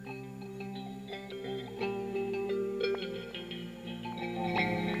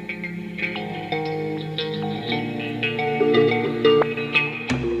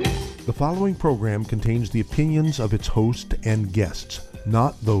following program contains the opinions of its host and guests,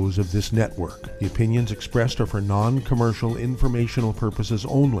 not those of this network. The opinions expressed are for non-commercial informational purposes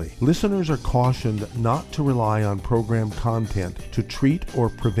only. Listeners are cautioned not to rely on program content to treat or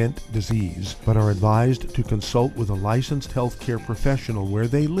prevent disease, but are advised to consult with a licensed healthcare professional where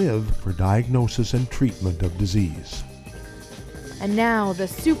they live for diagnosis and treatment of disease. And now, the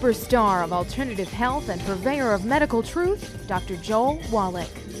superstar of alternative health and purveyor of medical truth, Dr. Joel Wallach.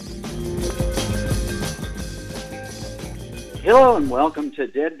 Hello and welcome to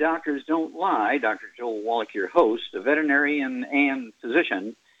Dead Doctors Don't Lie. Dr. Joel Wallach, your host, a veterinarian and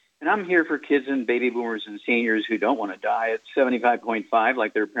physician. And I'm here for kids and baby boomers and seniors who don't want to die at 75.5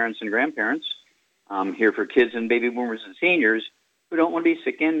 like their parents and grandparents. I'm here for kids and baby boomers and seniors who don't want to be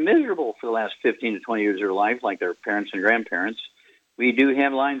sick and miserable for the last 15 to 20 years of their life like their parents and grandparents. We do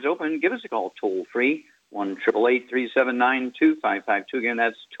have lines open. Give us a call toll-free, 1-888-379-2552. Again,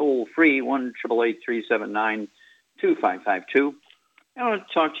 that's toll-free, 1-888-379-2552. I want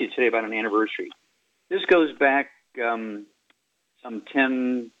to talk to you today about an anniversary. This goes back some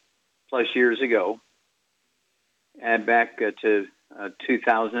 10-plus years ago, and back to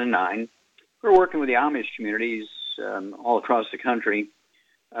 2009. We're working with the Amish communities all across the country,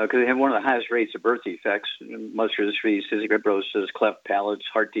 because they have one of the highest rates of birth defects: muscular dystrophy, cystic fibrosis, cleft palates,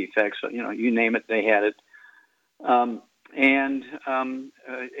 heart defects. You name it, they had it. A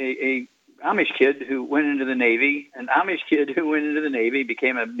Amish kid who went into the Navy,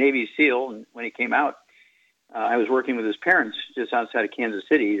 became a Navy SEAL, and when he came out, I was working with his parents just outside of Kansas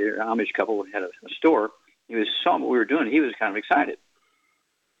City. Their Amish couple had a store. He saw what we were doing. He was kind of excited.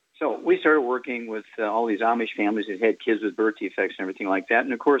 So we started working with all these Amish families that had kids with birth defects and everything like that.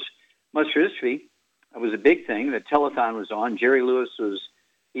 And, of course, muscular dystrophy was a big thing. The telethon was on. Jerry Lewis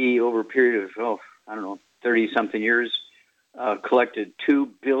over a period of, 30-something years, collected $2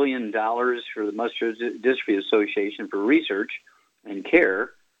 billion for the Muscular Dystrophy Association for research and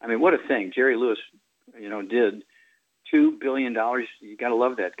care. I mean, what a thing. Jerry Lewis, did $2 billion. You got to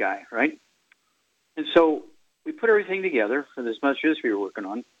love that guy, right? And so we put everything together for this muscular dystrophy we're working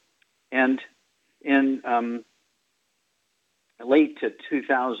on. And in late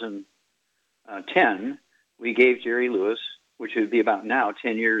 2010, we gave Jerry Lewis, which would be about now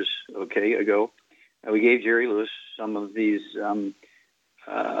 10 years ago, we gave Jerry Lewis some of these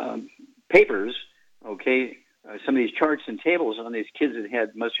papers, some of these charts and tables on these kids that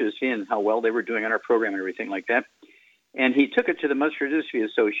had muscular dystrophy and how well they were doing on our program and everything like that. And he took it to the Muscular Dystrophy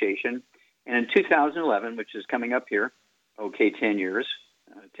Association. And in 2011, which is coming up here, 10 years,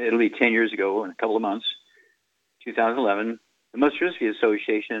 it'll be 10 years ago in a couple of months, 2011, the Muscular Dystrophy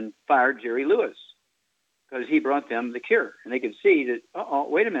Association fired Jerry Lewis because he brought them the cure. And they could see that,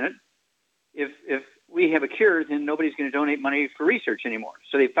 wait a minute, if we have a cure, then nobody's going to donate money for research anymore.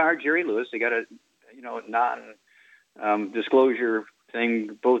 So they fired Jerry Lewis. They got a non-disclosure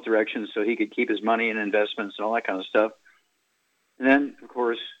thing both directions so he could keep his money and investments and all that kind of stuff. And then, of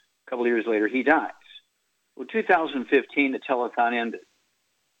course, a couple of years later, he dies. Well, 2015, the telethon ended.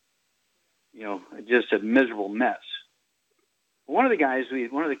 Just a miserable mess. One of the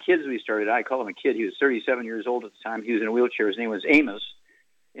kids we started, I call him a kid. He was 37 years old at the time. He was in a wheelchair. His name was Amos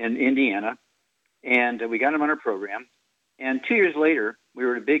in Indiana. And we got him on our program. And 2 years later, we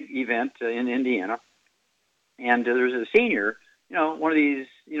were at a big event in Indiana. And there was a senior, one of these,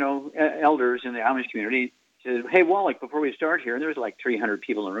 elders in the Amish community said, "Hey, Wallach, before we start here," and there was like 300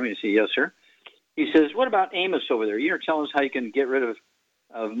 people in the room. He said, "Yes, sir." He says, "What about Amos over there? You're telling us how you can get rid of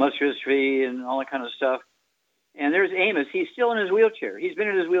muscular dystrophy and all that kind of stuff." And there's Amos. He's still in his wheelchair. He's been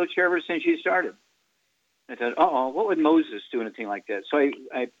in his wheelchair ever since you started. I thought, what would Moses do anything like that? So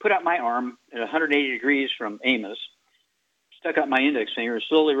I put out my arm at 180 degrees from Amos, stuck out my index finger,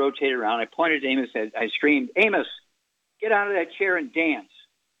 slowly rotated around. I pointed to Amos. I screamed, "Amos, get out of that chair and dance."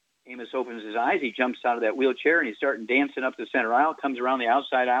 Amos opens his eyes. He jumps out of that wheelchair, and he's starting dancing up the center aisle, comes around the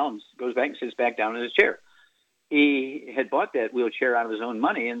outside aisle, and goes back and sits back down in his chair. He had bought that wheelchair out of his own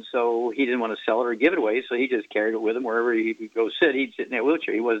money, and so he didn't want to sell it or give it away, so he just carried it with him wherever he could go sit. He'd sit in that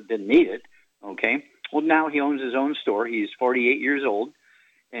wheelchair. He didn't need it, okay? Well, now he owns his own store. He's 48 years old,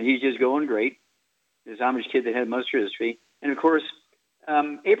 and he's just going great, this Amish kid that had muscular dystrophy. And, of course,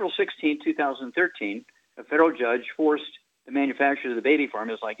 April 16, 2013, a federal judge forced the manufacturers of the baby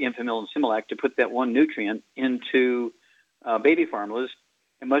formulas like Enfamil and Similac to put that one nutrient into baby formulas,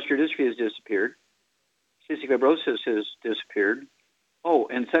 and muscular dystrophy has disappeared. Cystic fibrosis has disappeared.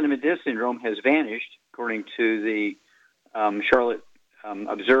 And Sennett syndrome has vanished, according to the Charlotte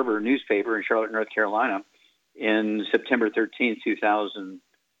Observer newspaper in Charlotte, North Carolina, in September 13,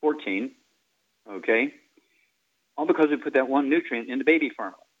 2014. Okay? All because we put that one nutrient into baby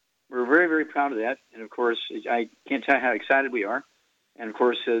formula. we're very, very proud of that. And, of course, I can't tell you how excited we are. And, of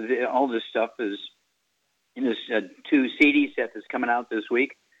course, all this stuff is in this 2 CD set that's coming out this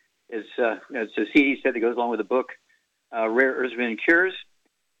week. It's a CD set that goes along with the book, Rare Earths and Cures.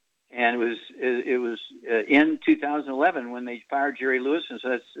 And it was in 2011 when they fired Jerry Lewis, and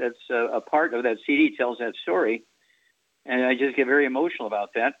so that's a part of that CD tells that story, and I just get very emotional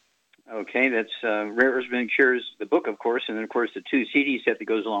about that. Okay, that's Rare Earths and Cures, the book, of course, and then of course the 2 CD set that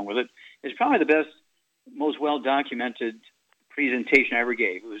goes along with it. It's probably the best, most well documented presentation I ever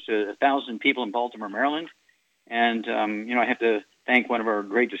gave. It was 1,000 people in Baltimore, Maryland, and I have to thank one of our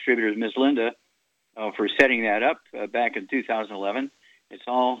great distributors, Ms. Linda, for setting that up back in 2011. It's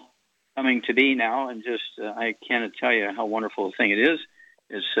all coming to be now, and just I can't tell you how wonderful a thing it is.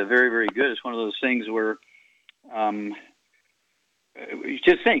 It's very, very good. It's one of those things where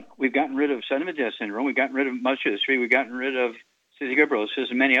just think, we've gotten rid of sudden death syndrome, we've gotten rid of muscular dystrophy, we've gotten rid of cystic fibrosis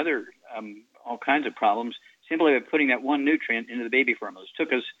and many other all kinds of problems simply by putting that one nutrient into the baby formula. It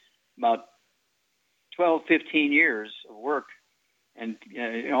took us about 12, 15 years of work, and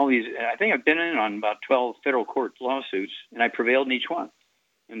all these. I think I've been in on about 12 federal court lawsuits, and I prevailed in each one.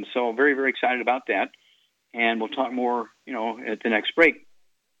 And so very, very excited about that. And we'll talk more, at the next break.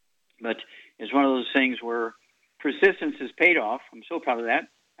 But it's one of those things where persistence has paid off. I'm so proud of that.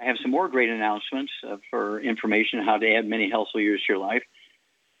 I have some more great announcements for information on how to add many healthful years to your life.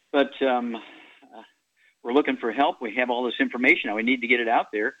 But we're looking for help. We have all this information now. We need to get it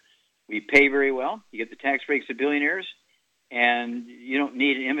out there. We pay very well. You get the tax breaks of billionaires. And you don't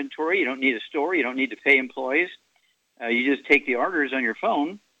need an inventory. You don't need a store. You don't need to pay employees. You just take the orders on your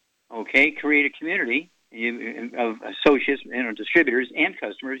phone, okay, create a community of associates, distributors and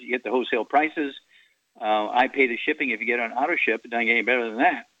customers. You get the wholesale prices. I pay the shipping if you get on auto ship. It doesn't get any better than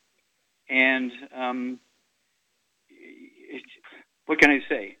that. And what can I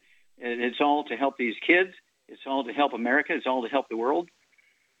say? It's all to help these kids. It's all to help America. It's all to help the world.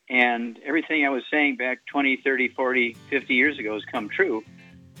 And everything I was saying back 20, 30, 40, 50 years ago has come true.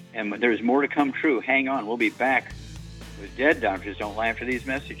 And there's more to come true. Hang on. We'll be back with Dead Doctors Don't Lie after these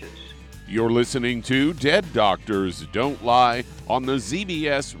messages. You're listening to Dead Doctors Don't Lie on the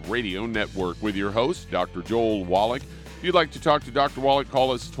ZBS Radio Network with your host, Dr. Joel Wallach. If you'd like to talk to Dr. Wallach,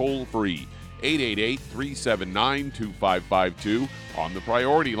 call us toll-free, 888-379-2552. On the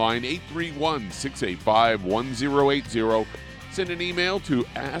priority line, 831-685-1080. Send an email to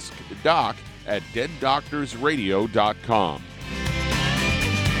askdoc@deaddoctorsradio.com.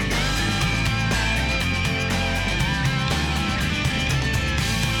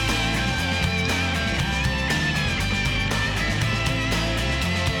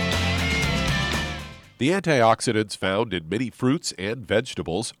 The antioxidants found in many fruits and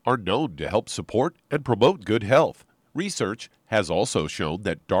vegetables are known to help support and promote good health. Research has also shown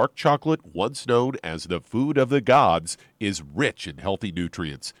that dark chocolate, once known as the food of the gods, is rich in healthy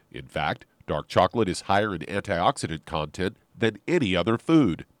nutrients. In fact, dark chocolate is higher in antioxidant content than any other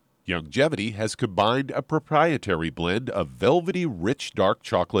food. Youngevity has combined a proprietary blend of velvety rich dark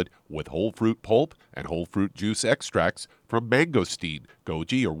chocolate with whole fruit pulp and whole fruit juice extracts from mangosteen,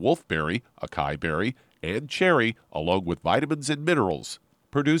 goji or wolfberry, acai berry, and cherry, along with vitamins and minerals,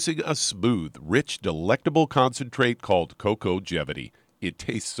 producing a smooth, rich, delectable concentrate called Cocogevity. It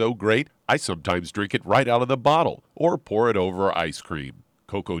tastes so great, I sometimes drink it right out of the bottle or pour it over ice cream.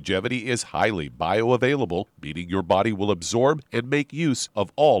 Cocogevity is highly bioavailable, meaning your body will absorb and make use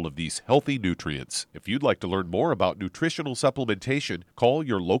of all of these healthy nutrients. If you'd like to learn more about nutritional supplementation, call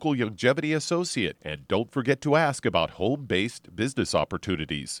your local Youngevity associate, and don't forget to ask about home-based business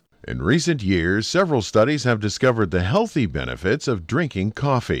opportunities. In recent years, several studies have discovered the healthy benefits of drinking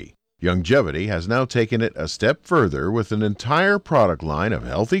coffee. Youngevity has now taken it a step further with an entire product line of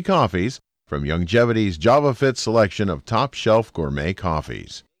healthy coffees from Youngevity's JavaFit selection of top-shelf gourmet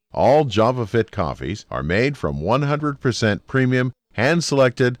coffees. All JavaFit coffees are made from 100% premium,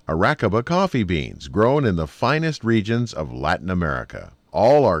 hand-selected Arabica coffee beans grown in the finest regions of Latin America.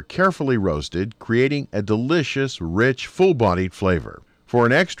 All are carefully roasted, creating a delicious, rich, full-bodied flavor. For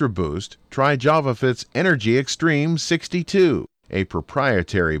an extra boost, try JavaFit's Energy Extreme 62, a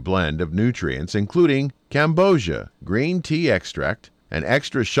proprietary blend of nutrients including Cambogia, green tea extract, an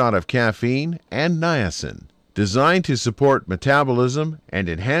extra shot of caffeine, and niacin, designed to support metabolism and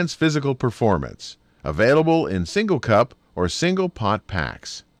enhance physical performance. Available in single cup or single pot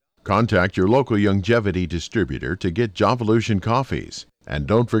packs. Contact your local Youngevity distributor to get Jovolution coffees. And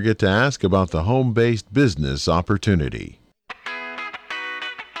don't forget to ask about the home-based business opportunity.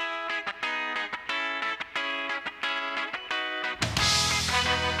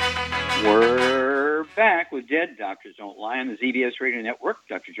 We're back with Dead Doctors Don't Lie on the ZBS Radio Network.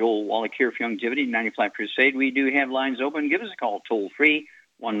 Dr. Joel Wallach here for Longevity 95 Crusade. We do have lines open. Give us a call toll-free,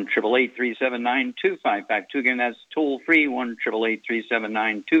 1-888-379-2552. Again, that's toll-free,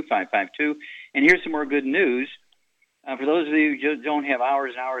 1-888-379-2552. And here's some more good news. For those of you who don't have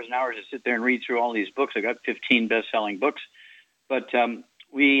hours and hours and hours to sit there and read through all these books, I got 15 best-selling books. But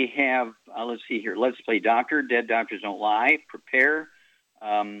we have, let's see here, Let's Play Doctor, Dead Doctors Don't Lie, Prepare,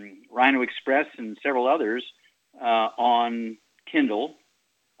 Rhino Express, and several others on Kindle,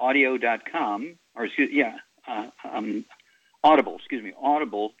 audio.com, or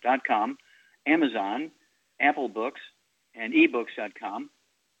audible.com, Amazon, Apple Books, and ebooks.com.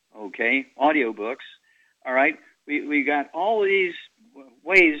 Okay, audiobooks. All right, we got all of these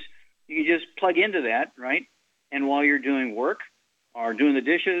ways you can just plug into that, right? And while you're doing work or doing the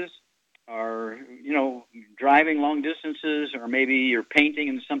dishes, or, driving long distances, or maybe you're painting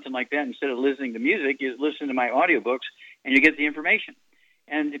and something like that, instead of listening to music, you listen to my audiobooks and you get the information.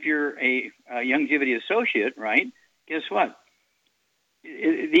 And if you're a Longevity associate, right, guess what?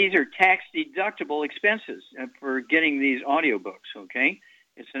 These are tax-deductible expenses for getting these audiobooks, okay?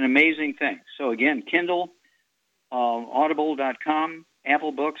 It's an amazing thing. So, again, Kindle, audible.com,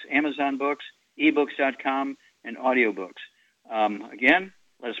 Apple Books, Amazon Books, ebooks.com, and audiobooks. Again,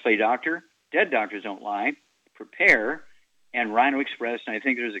 Let's Play Doctor, Dead Doctors Don't Lie, Prepare, and Rhino Express, and I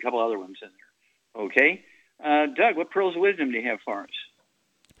think there's a couple other ones in there. Okay? Doug, what pearls of wisdom do you have for us?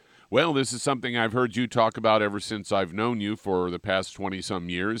 Well, this is something I've heard you talk about ever since I've known you for the past 20-some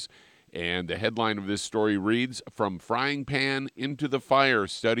years. And the headline of this story reads, From Frying Pan into the Fire,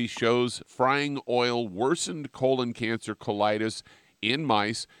 study shows frying oil worsened colon cancer colitis in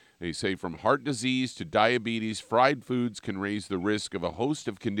mice. They say from heart disease to diabetes, fried foods can raise the risk of a host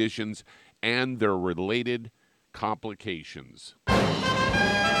of conditions and their related complications.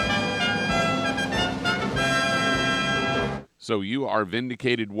 So you are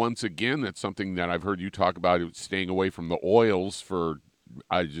vindicated once again. That's something that I've heard you talk about, staying away from the oils for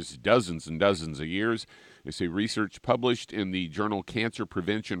just dozens and dozens of years. They say research published in the journal Cancer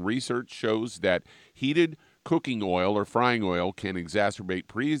Prevention Research shows that heated cooking oil or frying oil can exacerbate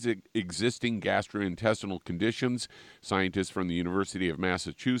pre-existing gastrointestinal conditions. Scientists from the University of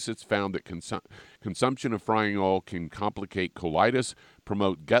Massachusetts found that consumption of frying oil can complicate colitis,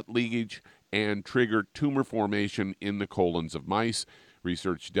 promote gut leakage, and trigger tumor formation in the colons of mice.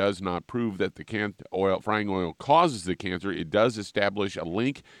 Research does not prove that the frying oil causes the cancer. It does establish a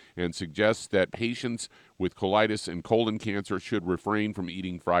link and suggests that patients with colitis and colon cancer should refrain from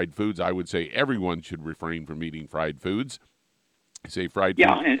eating fried foods. I would say everyone should refrain from eating fried foods. They say fried foods.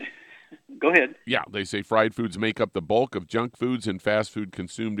 Yeah, go ahead. Yeah, they say fried foods make up the bulk of junk foods and fast food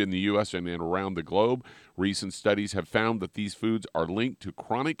consumed in the U.S. and around the globe. Recent studies have found that these foods are linked to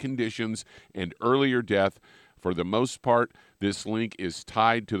chronic conditions and earlier death. For the most part, this link is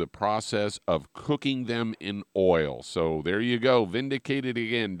tied to the process of cooking them in oil. So there you go. Vindicated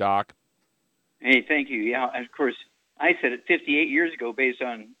again, Doc. Hey, thank you. Yeah, of course, I said it 58 years ago based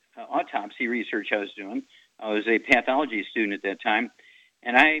on autopsy research I was doing. I was a pathology student at that time,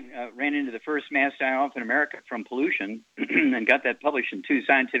 and I ran into the first mass die-off in America from pollution and got that published in 2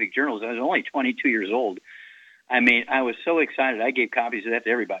 scientific journals. I was only 22 years old. I mean, I was so excited. I gave copies of that to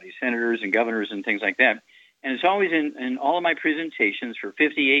everybody, senators and governors and things like that. And it's always in all of my presentations for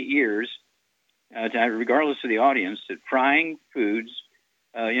 58 years, regardless of the audience, that frying foods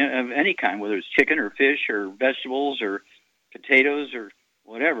of any kind, whether it's chicken or fish or vegetables or potatoes or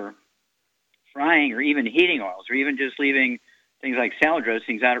whatever, frying or even heating oils or even just leaving things like salad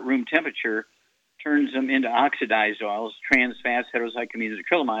dressings out at room temperature turns them into oxidized oils, trans fats, heterocyclamines,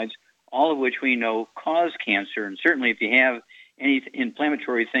 acrylamide, all of which we know cause cancer. And certainly if you have any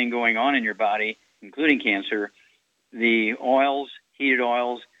inflammatory thing going on in your body, including cancer, the oils, heated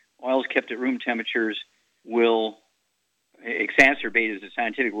oils kept at room temperatures will exacerbate is a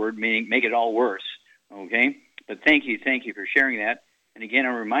scientific word, meaning make it all worse, okay? But thank you for sharing that. And again,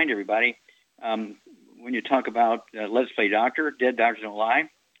 I'll remind everybody, when you talk about Let's Play Doctor, Dead Doctors Don't Lie,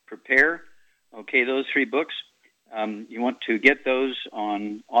 Prepare, okay, those 3 books, you want to get those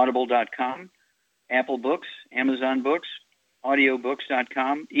on audible.com, Apple Books, Amazon Books,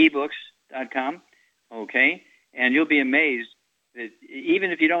 audiobooks.com, ebooks.com, okay? And you'll be amazed that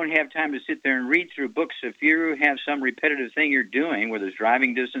even if you don't have time to sit there and read through books, if you have some repetitive thing you're doing, whether it's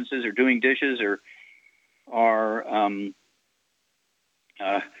driving distances or doing dishes or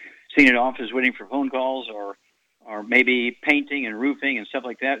sitting in an office waiting for phone calls or maybe painting and roofing and stuff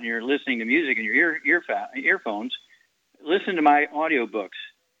like that, and you're listening to music in your earphones, listen to my audiobooks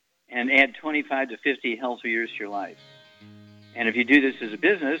and add 25 to 50 healthy years to your life. And if you do this as a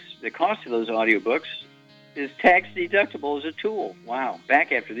business, the cost of those audiobooks is tax deductible as a tool. Wow.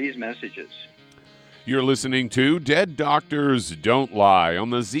 Back after these messages. You're listening to Dead Doctors Don't Lie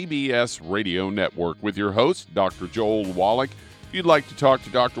on the ZBS Radio Network with your host, Dr. Joel Wallach. If you'd like to talk to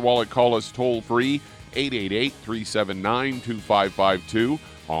Dr. Wallach, call us toll-free, 888-379-2552.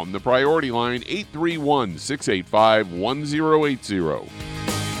 On the priority line, 831-685-1080.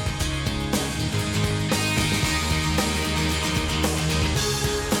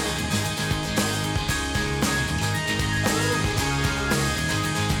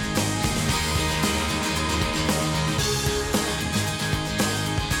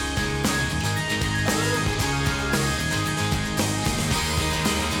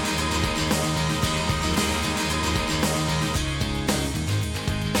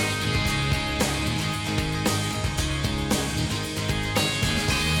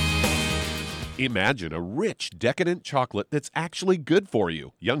 Imagine a rich, decadent chocolate that's actually good for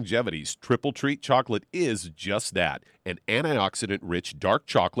you. Youngevity's Triple Treat chocolate is just that, an antioxidant-rich dark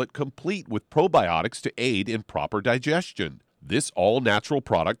chocolate complete with probiotics to aid in proper digestion. This all-natural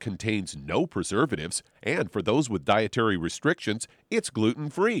product contains no preservatives, and for those with dietary restrictions, it's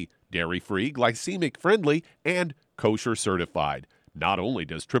gluten-free, dairy-free, glycemic-friendly, and kosher certified. Not only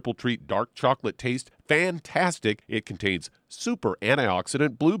does Triple Treat dark chocolate taste fantastic, it contains super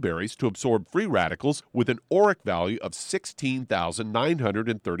antioxidant blueberries to absorb free radicals with an ORAC value of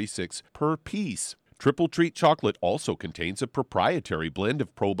 16,936 per piece. Triple Treat chocolate also contains a proprietary blend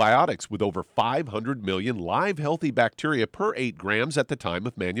of probiotics with over 500 million live healthy bacteria per 8 grams at the time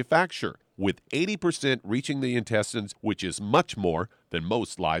of manufacture, with 80% reaching the intestines, which is much more than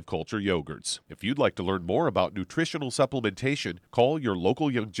most live culture yogurts. If you'd like to learn more about nutritional supplementation, call your local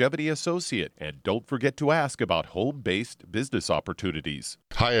Youngevity associate, and don't forget to ask about home-based business opportunities.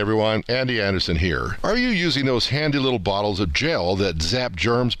 Hi everyone, Andy Anderson here. Are you using those handy little bottles of gel that zap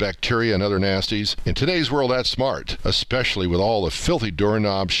germs, bacteria, and other nasties? In today's world, that's smart, especially with all the filthy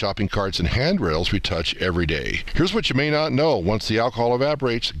doorknobs, shopping carts, and handrails we touch every day. Here's what you may not know. Once the alcohol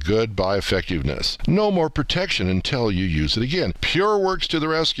evaporates, goodbye effectiveness. No more protection until you use it again. PureWorks to the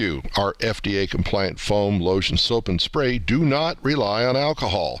rescue. Our FDA-compliant foam, lotion, soap, and spray do not rely on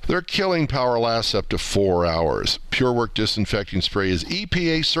alcohol. Their killing power lasts up to 4 hours. PureWorks disinfecting spray is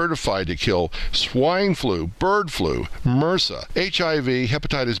EPA certified to kill swine flu, bird flu, MRSA, HIV,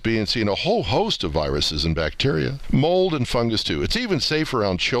 hepatitis B and C, and a whole host of viruses and bacteria. Mold and fungus too. It's even safe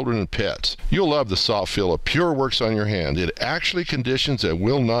around children and pets. You'll love the soft feel of PureWorks on your hand. It actually conditions and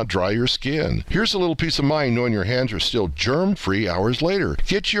will not dry your skin. Here's a little peace of mind knowing your hands are still germ-free hours later.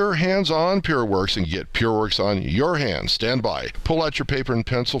 Get your hands on PureWorks and get PureWorks on your hands. Stand by. Pull out your paper and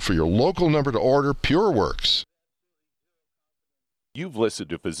pencil for your local number to order PureWorks. You've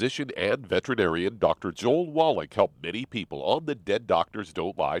listened to physician and veterinarian Dr. Joel Wallach help many people on the Dead Doctors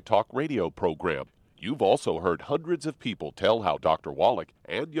Don't Lie talk radio program. You've also heard hundreds of people tell how Dr. Wallach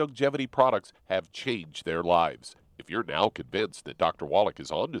and Youngevity products have changed their lives. If you're now convinced that Dr. Wallach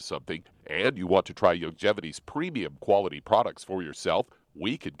is onto something and you want to try Youngevity's premium quality products for yourself,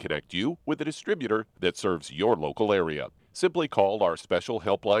 we can connect you with a distributor that serves your local area. Simply call our special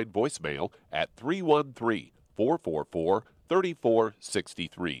helpline voicemail at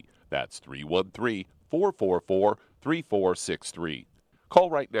 313-444-3463. That's 313-444-3463.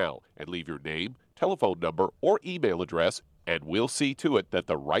 Call right now and leave your name, telephone number, or email address, and we'll see to it that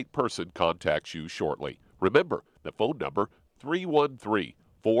the right person contacts you shortly. Remember, the phone number,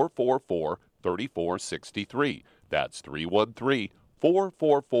 313-444-3463. That's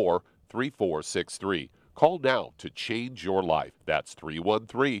 313-444-3463. Call now to change your life. That's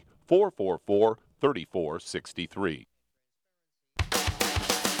 313-444-3463.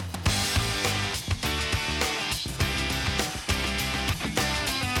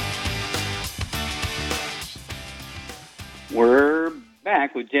 We're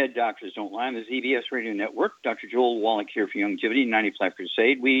back with Dead Doctors Don't Lie on the ZBS Radio Network. Dr. Joel Wallach here for Youngevity, 90 Flat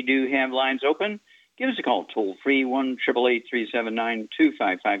Crusade. We do have lines open. Give us a call, toll-free,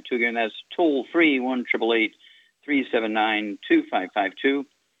 1-888-379-2552. Again, that's toll-free, 1-888-379-2552.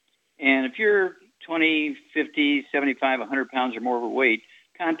 And if you're 20, 50, 75, 100 pounds or more overweight,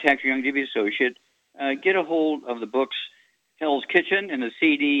 contact your Youngevity associate. Get a hold of the books Hell's Kitchen and the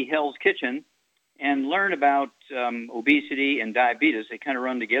CD Hell's Kitchen, and learn about obesity and diabetes. They kind of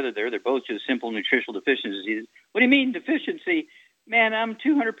run together there. They're both just simple nutritional deficiencies. What do you mean deficiency? Man, I'm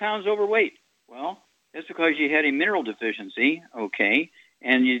 200 pounds overweight. Well, that's because you had a mineral deficiency, okay,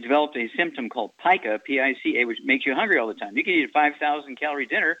 and you developed a symptom called pica, P-I-C-A, which makes you hungry all the time. You can eat a 5,000-calorie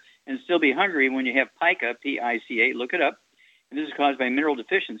dinner and still be hungry when you have pica, P-I-C-A. Look it up. And this is caused by mineral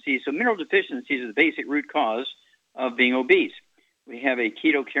deficiency. So mineral deficiencies are the basic root cause of being obese. We have a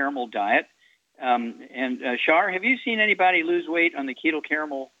keto caramel diet. Shar, have you seen anybody lose weight on the keto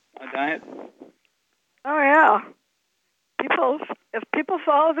caramel diet? Oh, yeah. If people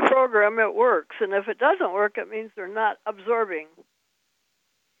follow the program, it works. And if it doesn't work, it means they're not absorbing.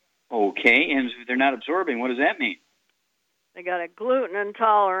 Okay, and if they're not absorbing, what does that mean? They got a gluten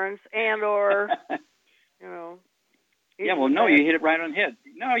intolerance or, Yeah, well, no, you hit it right on the head.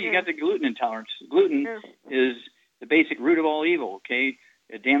 No, you got the gluten intolerance. Gluten is the basic root of all evil, okay?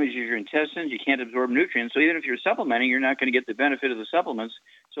 It damages your intestines. You can't absorb nutrients. So even if you're supplementing, you're not going to get the benefit of the supplements.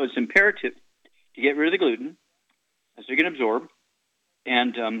 So it's imperative to get rid of the gluten so you can absorb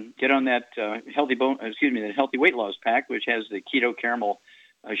and get on that that healthy weight loss pack, which has the keto caramel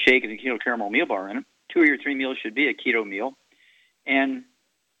shake and the keto caramel meal bar in it. 2 or your 3 meals should be a keto meal. And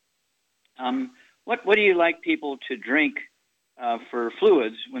what do you like people to drink for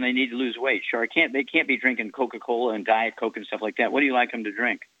fluids when they need to lose weight? Sure, they can't be drinking Coca-Cola and Diet Coke and stuff like that. What do you like them to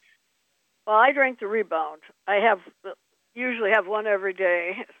drink? Well, I drink the Rebound. I usually have one every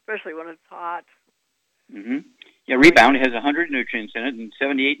day, especially when it's hot. Mm-hmm. Yeah, Rebound has 100 nutrients in it and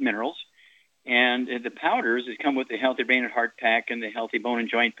 78 minerals. And the powders that come with the Healthy Brain and Heart pack and the Healthy Bone and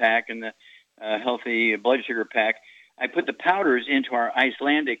Joint pack and the Healthy Blood Sugar pack, I put the powders into our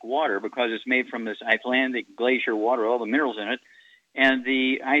Icelandic water because it's made from this Icelandic glacier water, all the minerals in it. And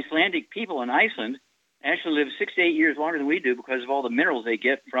the Icelandic people in Iceland actually live 6 to 8 years longer than we do because of all the minerals they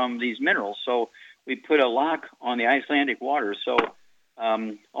get from these minerals. So we put a lock on the Icelandic water. So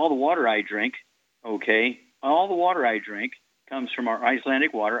all the water I drink, comes from our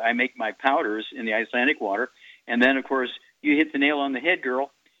Icelandic water. I make my powders in the Icelandic water. And then, of course, you hit the nail on the head,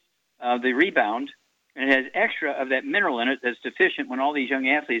 girl. The Rebound, and it has extra of that mineral in it that's deficient when all these young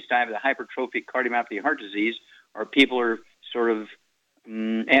athletes die of the hypertrophic cardiomyopathy heart disease, or people are sort of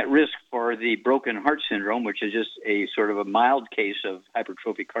at risk for the broken heart syndrome, which is just a sort of a mild case of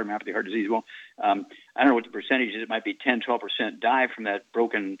hypertrophic cardiomyopathy heart disease. Well, I don't know what the percentage is. It might be 10-12% die from that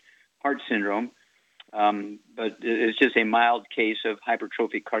broken heart syndrome, but it's just a mild case of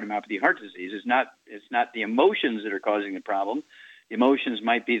hypertrophic cardiomyopathy heart disease. It's not the emotions that are causing the problem. The emotions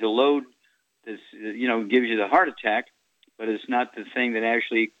might be the load that gives you the heart attack, but it's not the thing that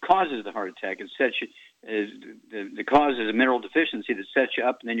actually causes the heart attack. It sets you, the cause is a mineral deficiency that sets you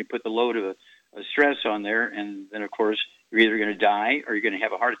up, and then you put the load of a stress on there, and then, of course, you're either going to die or you're going to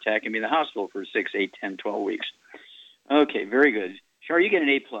have a heart attack and be in the hospital for 6, 8, 10, 12 weeks. Okay, very good. Char, you get an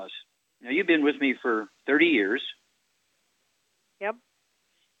A+. Now, you've been with me for 30 years. Yep.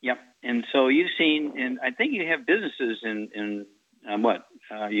 And so you've seen, and I think you have businesses in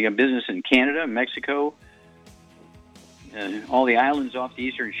you got business in Canada, Mexico, all the islands off the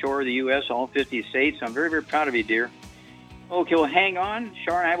eastern shore of the U.S., all 50 states. I'm very, very proud of you, dear. Okay, well, hang on.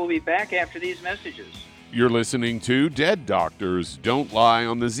 Shar and I will be back after these messages. You're listening to Dead Doctors Don't Lie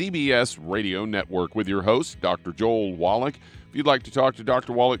on the ZBS Radio Network with your host, Dr. Joel Wallach. If you'd like to talk to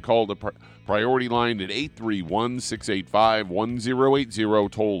Dr. Wallach, call the priority line at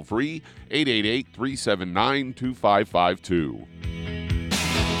 831-685-1080, toll free, 888-379-2552.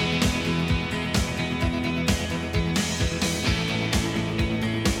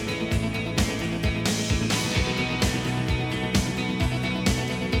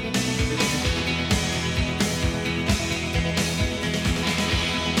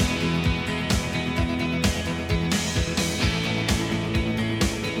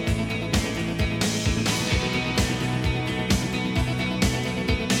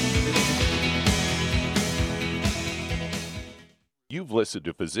 You've listened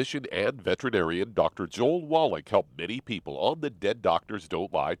to physician and veterinarian Dr. Joel Wallach help many people on the Dead Doctors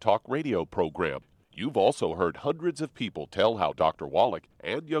Don't Lie talk radio program. You've also heard hundreds of people tell how Dr. Wallach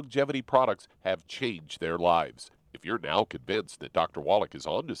and Youngevity products have changed their lives. If you're now convinced that Dr. Wallach is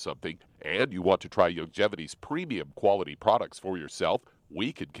onto something and you want to try Youngevity's premium quality products for yourself,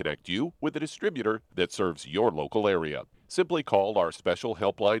 we can connect you with a distributor that serves your local area. Simply call our special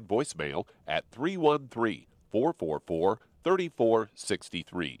helpline voicemail at 313-444-3463.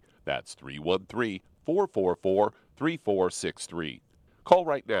 That's 313-444-3463. Call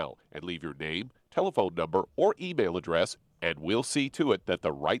right now and leave your name, telephone number, or email address, and we'll see to it that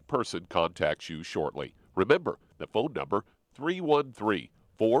the right person contacts you shortly. Remember, the phone number,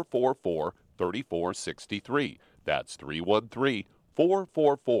 313-444-3463. That's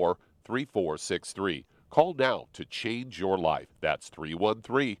 313-444-3463. Call now to change your life. That's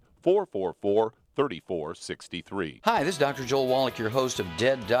 313-444-3463. Hi, this is Dr. Joel Wallach, your host of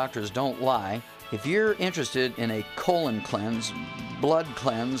Dead Doctors Don't Lie. If you're interested in a colon cleanse, blood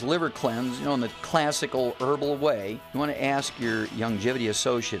cleanse, liver cleanse, in the classical herbal way, you want to ask your Youngevity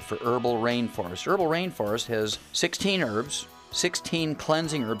associate for Herbal Rainforest. Herbal Rainforest has 16 herbs, 16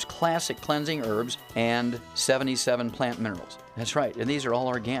 cleansing herbs, classic cleansing herbs, and 77 plant minerals. That's right, and these are all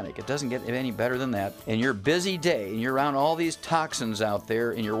organic. It doesn't get any better than that. In your busy day, and you're around all these toxins out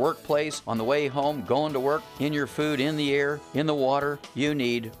there in your workplace, on the way home, going to work, in your food, in the air, in the water, you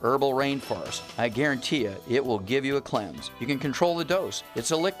need Herbal Rainforest. I guarantee you, it will give you a cleanse. You can control the dose.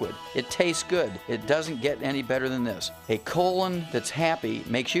 It's a liquid. It tastes good. It doesn't get any better than this. A colon that's happy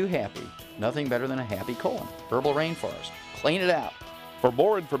makes you happy. Nothing better than a happy colon. Herbal Rainforest. Clean it out. For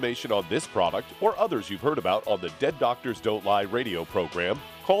more information on this product or others you've heard about on the Dead Doctors Don't Lie radio program,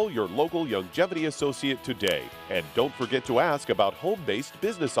 call your local Youngevity associate today. And don't forget to ask about home-based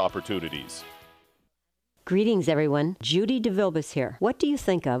business opportunities. Greetings, everyone. Judy DeVilbus here. What do you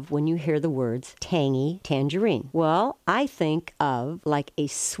think of when you hear the words tangy tangerine? Well, I think of like a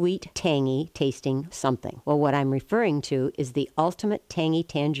sweet, tangy tasting something. Well, what I'm referring to is the Ultimate Tangy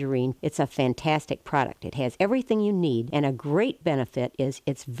Tangerine. It's a fantastic product. It has everything you need, and a great benefit is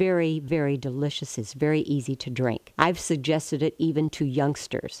it's very, very delicious. It's very easy to drink. I've suggested it even to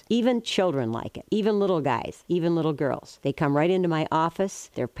youngsters. Even children like it. Even little guys. Even little girls. They come right into my office.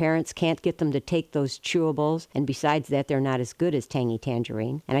 Their parents can't get them to take those chewables, and besides that, they're not as good as Tangy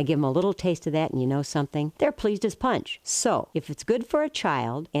Tangerine. And I give them a little taste of that, and you know something? They're pleased as punch. So, if it's good for a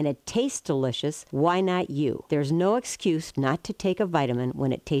child and it tastes delicious, why not you? There's no excuse not to take a vitamin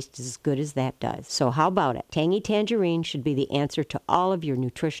when it tastes as good as that does. So how about it? Tangy Tangerine should be the answer to all of your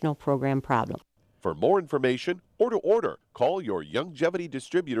nutritional program problems. For more information or to order, call your Youngevity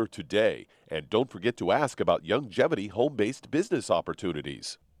distributor today. And don't forget to ask about Youngevity home-based business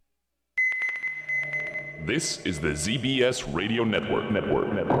opportunities. This is the ZBS Radio Network.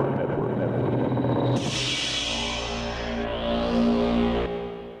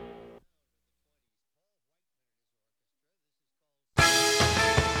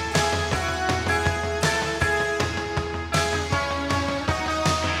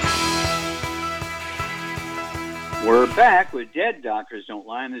 We're back with Dead Doctors Don't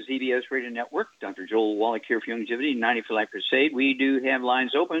Lie on the ZBS Radio Network. Dr. Joel Wallach here for Youngevity, 90 for Life Crusade. We do have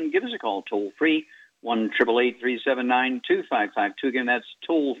lines open. Give us a call toll free. 1-888-379-2552. Again, that's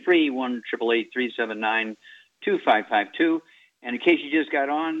toll-free, 1-888-379-2552. And in case you just got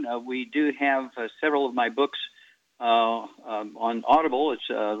on, we do have several of my books on Audible. It's,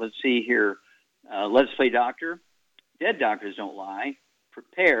 let's see here, Let's Play Doctor, Dead Doctors Don't Lie,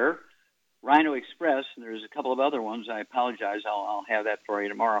 Prepare, Rhino Express, and there's a couple of other ones. I apologize. I'll have that for you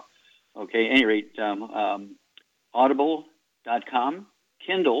tomorrow. Okay, at any rate, audible.com,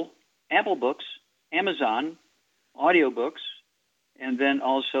 Kindle, Apple Books, Amazon, audiobooks, and then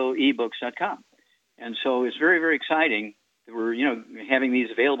also ebooks.com. And so it's very, very exciting that we're, having these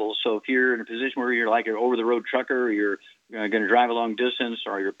available. So if you're in a position where you're like an over-the-road trucker, or you're going to drive a long distance,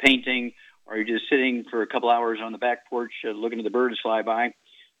 or you're painting, or you're just sitting for a couple hours on the back porch looking at the birds fly by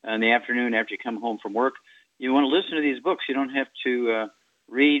in the afternoon after you come home from work, you want to listen to these books. You don't have to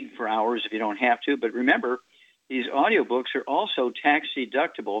read for hours if you don't have to. But remember, these audiobooks are also tax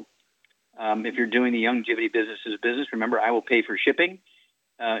deductible. If you're doing the Youngevity business as a business, remember, I will pay for shipping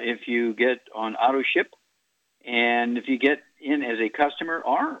if you get on auto ship. And if you get in as a customer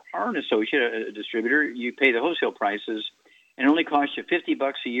or an associate, a distributor, you pay the wholesale prices. And it only costs you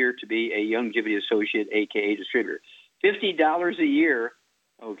 $50 a year to be a Youngevity associate, a.k.a. distributor. $50 a year,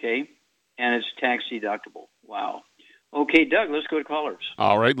 okay, and it's tax deductible. Wow. Okay, Doug, let's go to callers.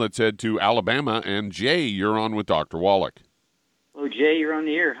 All right, let's head to Alabama. And Jay, you're on with Dr. Wallach. Hello, Jay, you're on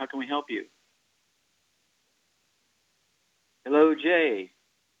the air. How can we help you? Hello, Jay.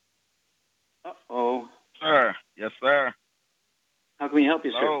 Uh-oh. Sir. Yes, sir. How can we help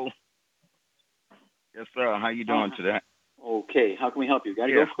you, Hello. sir? Yes, sir. How you doing today? Okay. How can we help you? Got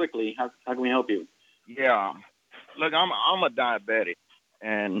to go quickly. How can we help you? Yeah. Look, I'm a diabetic,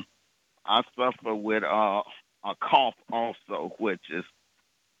 and I suffer with a cough also, which is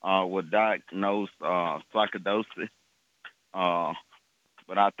was diagnosed sarcoidosis.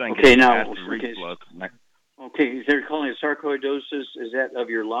 But I think it's acid reflux. Okay, is they're calling it sarcoidosis? Is that of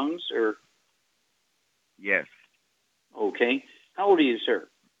your lungs, or? Yes. Okay. How old are you, sir?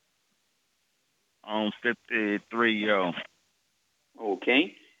 I'm 53 years old.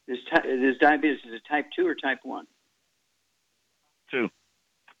 Okay. This diabetes, is it type 2 or type 1? 2.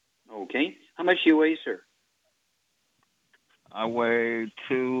 Okay. How much do you weigh, sir? I weigh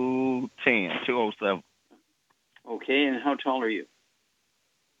 207. Okay, and how tall are you?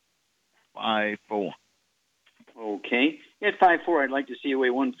 5'4". Okay. At 5'4", I'd like to see you weigh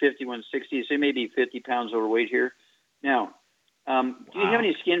 150, 160, so maybe 50 pounds overweight here. Now, do you have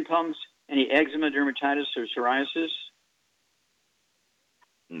any skin problems, any eczema, dermatitis, or psoriasis?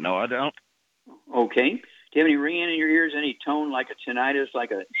 No, I don't. Okay. Do you have any ringing in your ears, any tone like a tinnitus,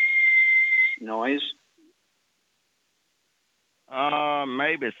 like a noise?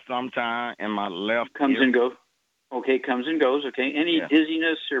 Maybe sometime in my left Comes ear. and goes. Okay, comes and goes. Okay. Any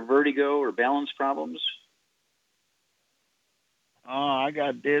dizziness or vertigo or balance problems? I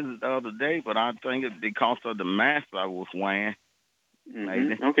got dizzy the other day, but I think it's because of the mask I was wearing.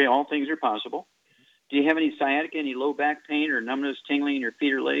 Maybe. Okay, all things are possible. Do you have any sciatica, any low back pain or numbness, tingling in your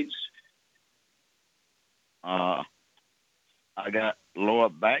feet or legs? I got lower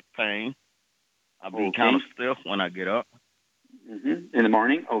back pain. I be kind of stiff when I get up. In the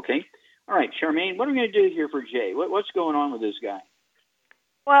morning? Okay. All right, Charmaine, what are we going to do here for Jay? What's going on with this guy?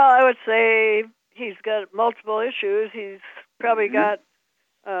 Well, I would say he's got multiple issues. He's probably got,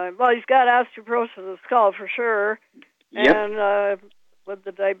 he's got osteoporosis of the skull for sure. Yep. And with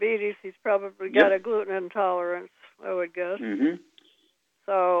the diabetes, he's probably got a gluten intolerance, I would guess.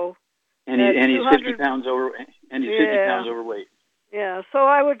 So. And he's 50 pounds over. And he's 50 pounds overweight. Yeah. So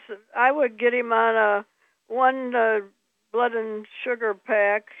I would get him on one blood and sugar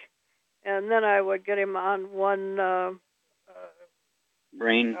pack, and then I would get him on one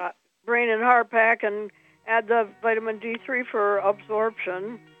brain and heart pack, and add the vitamin D3 for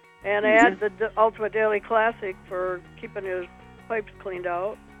absorption, and add the Ultimate Daily Classic for keeping his pipes cleaned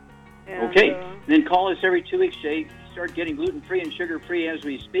out. And, then call us every 2 weeks, Jay. Start getting gluten-free and sugar-free as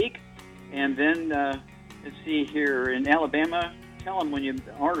we speak. And then, let's see here, in Alabama, tell them when you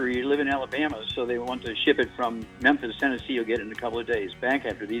order, you live in Alabama, so they want to ship it from Memphis, Tennessee. You'll get it in a couple of days. Back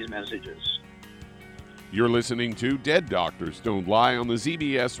after these messages. You're listening to Dead Doctors Don't Lie on the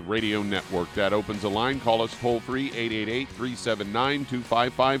ZBS Radio Network. That opens a line. Call us toll-free,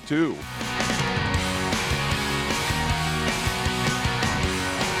 888-379-2552.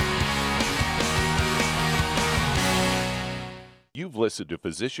 You've listened to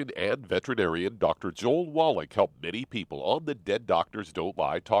physician and veterinarian Dr. Joel Wallach help many people on the Dead Doctors Don't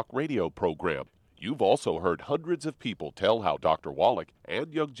Lie talk radio program. You've also heard hundreds of people tell how Dr. Wallach and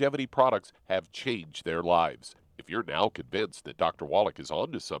Youngevity products have changed their lives. If you're now convinced that Dr. Wallach is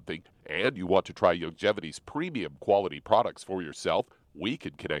onto something and you want to try Youngevity's premium quality products for yourself, we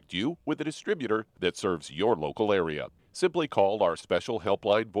can connect you with a distributor that serves your local area. Simply call our special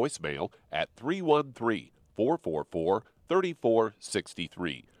helpline voicemail at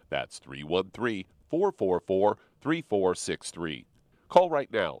 313-444-3463. That's 313-444-3463. Call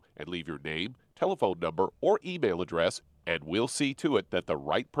right now and leave your name, telephone number, or email address, and we'll see to it that the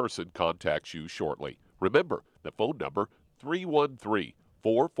right person contacts you shortly. Remember, the phone number,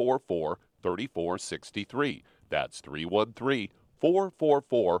 313-444-3463. That's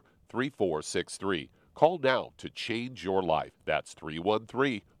 313-444-3463. Call now to change your life. That's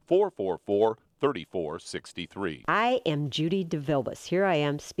 313-444-3463. 3463. I am Judy DeVilbus. Here I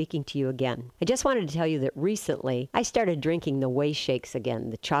am speaking to you again. I just wanted to tell you that recently I started drinking the Whey Shakes again,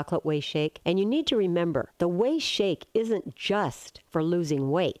 the chocolate Whey Shake. And you need to remember, the Whey Shake isn't just for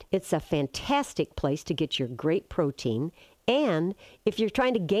losing weight. It's a fantastic place to get your great protein. And if you're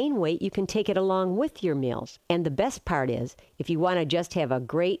trying to gain weight, you can take it along with your meals. And the best part is, if you want to just have a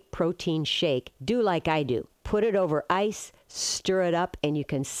great protein shake, do like I do. Put it over ice, stir it up, and you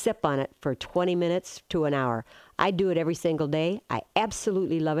can sip on it for 20 minutes to an hour. I do it every single day. I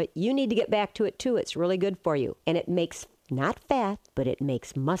absolutely love it. You need to get back to it too. It's really good for you. And it makes not fat, but it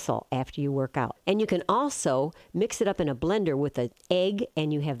makes muscle after you work out. And you can also mix it up in a blender with an egg,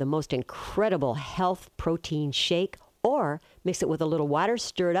 and you have the most incredible health protein shake. Or mix it with a little water,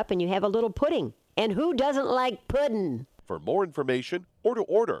 stir it up, and you have a little pudding. And who doesn't like pudding? For more information or to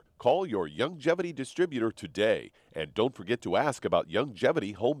order, call your Youngevity distributor today. And don't forget to ask about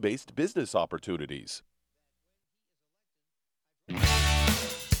Youngevity home-based business opportunities.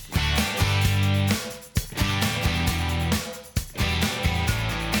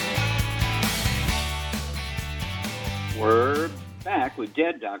 We're back with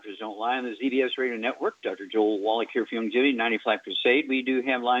Dead Doctors Don't Lie on the ZBS Radio Network. Dr. Joel Wallach here for Youngevity, 95 Crusade. We do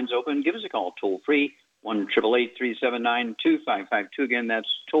have lines open. Give us a call, toll-free, 1-888-379-2552. Again, that's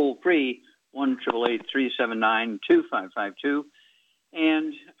toll-free, 1-888-379-2552.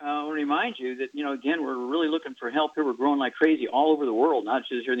 And I'll remind you that, again, we're really looking for help here. We're growing like crazy all over the world, not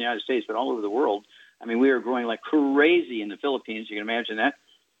just here in the United States, but all over the world. I mean, we are growing like crazy in the Philippines. You can imagine that.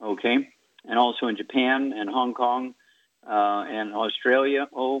 Okay. And also in Japan and Hong Kong. And Australia,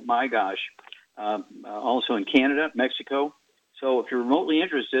 oh my gosh, also in Canada, Mexico. So if you're remotely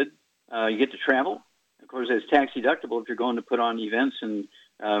interested, you get to travel. Of course, it's tax deductible if you're going to put on events and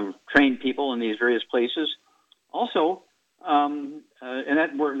train people in these various places. Also, and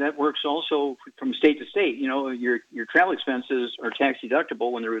that works also from state to state. Your travel expenses are tax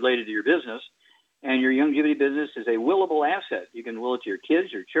deductible when they're related to your business. And your longevity business is a willable asset. You can will it to your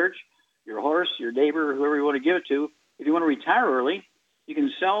kids, your church, your horse, your neighbor, whoever you want to give it to. If you want to retire early, you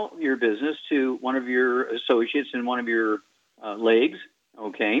can sell your business to one of your associates in one of your legs,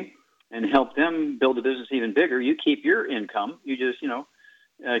 okay, and help them build the business even bigger. You keep your income. You just,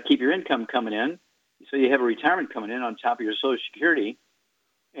 keep your income coming in. So you have a retirement coming in on top of your Social Security.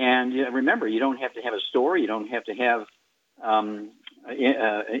 And remember, you don't have to have a store. You don't have to have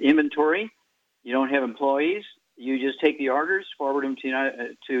inventory. You don't have employees. You just take the orders, forward them to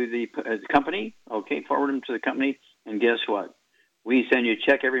the company. Okay, forward them to the company. And guess what? We send you a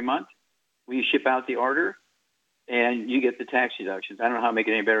check every month. We ship out the order, and you get the tax deductions. I don't know how to make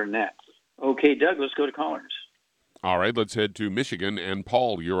it any better than that. Okay, Doug, let's go to callers. All right, let's head to Michigan. And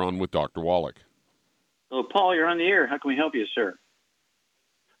Paul, you're on with Dr. Wallach. So, Paul, you're on the air. How can we help you, sir?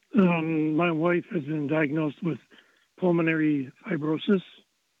 My wife has been diagnosed with pulmonary fibrosis.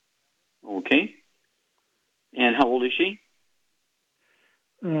 Okay. And how old is she?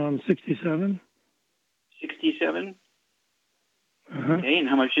 67. 67? Uh-huh. Okay, and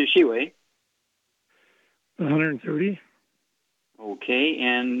how much does she weigh? 130. Okay,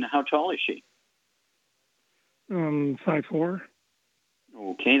 and how tall is she? 5'4".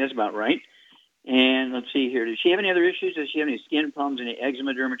 Okay, that's about right. And let's see here. Does she have any other issues? Does she have any skin problems, any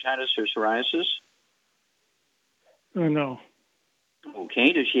eczema, dermatitis, or psoriasis? No.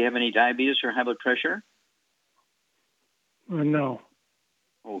 Okay, does she have any diabetes or high blood pressure? No.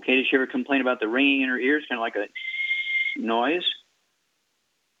 Okay, does she ever complain about the ringing in her ears, kind of like a noise?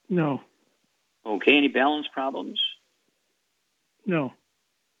 No. Okay, any balance problems? No.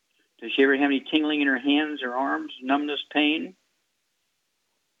 Does she ever have any tingling in her hands or arms, numbness, pain?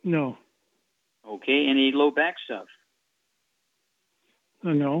 No. Okay, any low back stuff?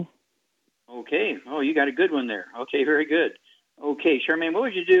 No. Okay, oh, you got a good one there. Okay, very good. Okay, Charmaine, what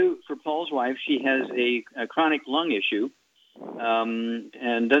would you do for Paul's wife? She has a chronic lung issue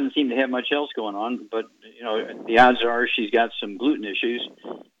and doesn't seem to have much else going on, but, the odds are she's got some gluten issues.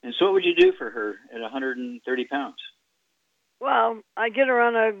 And so what would you do for her at 130 pounds? Well, I get her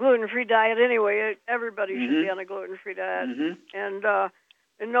on a gluten-free diet anyway. Everybody should be on a gluten-free diet. And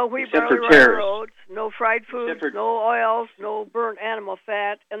no wheat, barley, rye, oats, no fried foods, no oils, no burnt animal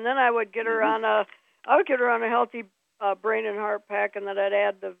fat. And then I would get her on a healthy brain and heart pack, and then I'd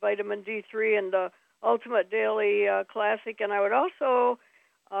add the vitamin D3 and the Ultimate Daily Classic, and I would also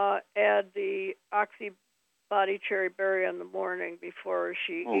add the Oxy Body Cherry Berry in the morning before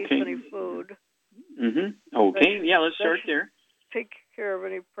she eats any food. Okay, let's start there. Take care of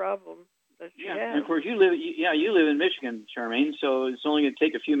any problem that she has. And of course you live in Michigan, Charmaine, so it's only going to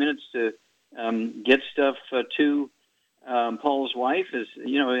take a few minutes to get stuff to Paul's wife,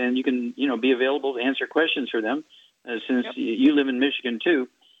 and you can be available to answer questions for them since you live in Michigan too,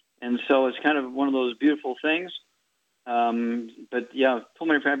 and so it's kind of one of those beautiful things. But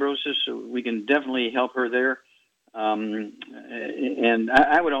pulmonary fibrosis, we can definitely help her there. And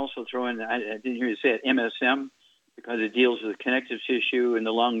I would also throw in, I didn't hear you say it, MSM, because it deals with connective tissue in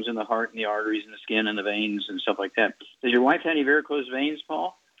the lungs and the heart and the arteries and the skin and the veins and stuff like that. Does your wife have any varicose veins,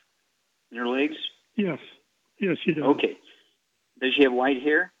 Paul, in her legs? Yes. Yes, she does. Okay. Does she have white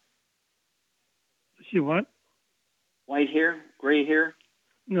hair? She what? White hair? Gray hair?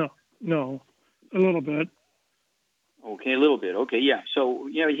 No. A little bit. Okay, a little bit. Okay, yeah. So,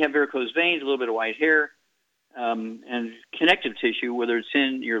 you have varicose veins, a little bit of white hair, and connective tissue, whether it's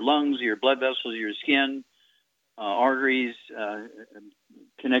in your lungs, your blood vessels, your skin, arteries,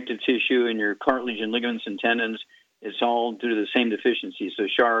 connective tissue in your cartilage and ligaments and tendons. It's all due to the same deficiency. So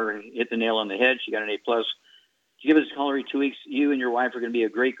Char hit the nail on the head. She got an A+. Give us a call every 2 weeks. You and your wife are going to be a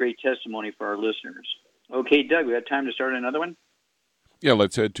great, great testimony for our listeners. Okay, Doug, we have time to start another one? Yeah,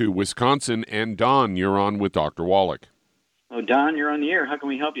 let's head to Wisconsin. And Don, you're on with Dr. Wallach. Oh, Don, you're on the air. How can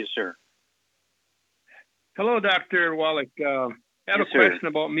we help you, sir? Hello, Dr. Wallach. I have a question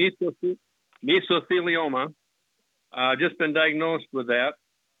about mesothelioma. Just been diagnosed with that,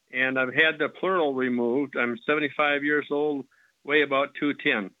 and I've had the pleural removed. I'm 75 years old, weigh about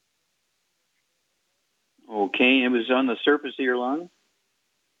 210. Okay, it was on the surface of your lung?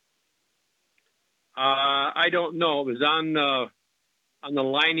 I don't know. It was on the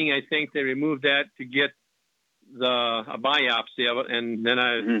lining. I think they removed that to get a biopsy of it, and then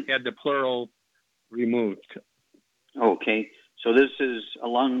I had the pleural removed. Okay, so this is a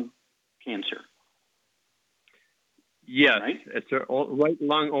lung cancer. Yes, right? It's a right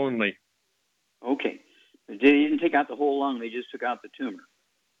lung only. Okay. They didn't take out the whole lung. They just took out the tumor.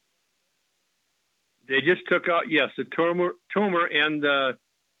 They just took out, the tumor and the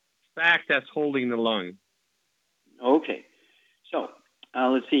sac that's holding the lung. Okay. So,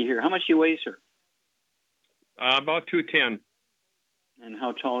 let's see here. How much do you weigh, sir? About 210. And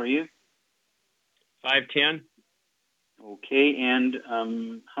how tall are you? 5'10". Okay, and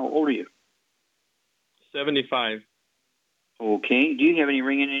how old are you? 75. Okay. Do you have any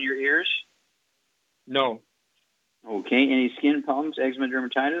ringing in your ears? No. Okay. Any skin problems, eczema,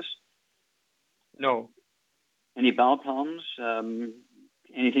 dermatitis? No. Any bowel problems?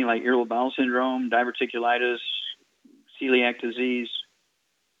 Anything like irritable bowel syndrome, diverticulitis, celiac disease?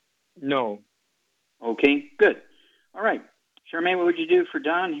 No. Okay, good. All right. Charmaine, what would you do for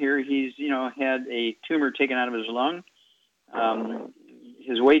Don here? He's, had a tumor taken out of his lung.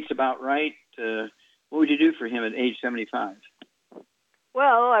 His weight's about right. What would you do for him at age 75?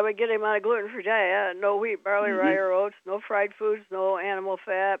 Well, I would get him on a gluten-free diet. No wheat, barley, rye, or oats. No fried foods. No animal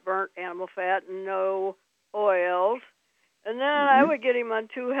fat, burnt animal fat, and no oils. And then I would get him on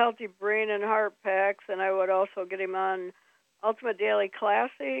 2 healthy brain and heart packs, and I would also get him on Ultimate Daily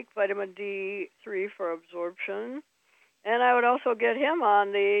Classic, vitamin D3 for absorption. And I would also get him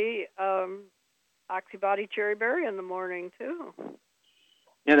on the Oxybody Cherry Berry in the morning, too.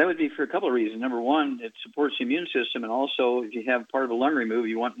 Yeah, that would be for a couple of reasons. Number one, it supports the immune system, and also if you have part of a lung remove,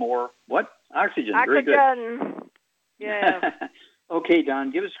 you want more, what? Oxygen. Very good. Yeah. Okay,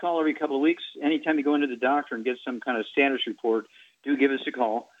 Don, give us a call every couple of weeks. Anytime you go into the doctor and get some kind of status report, do give us a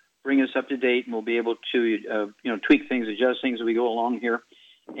call. Bring us up to date, and we'll be able to, tweak things, adjust things as we go along here,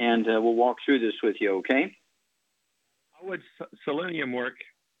 and we'll walk through this with you, okay? How would selenium work?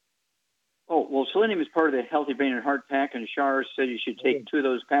 Oh, well, selenium is part of the Healthy Brain and Heart Pack, and Shar said you should take 2 of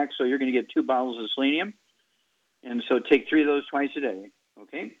those packs, so you're going to get 2 bottles of selenium. And so take 3 of those twice a day,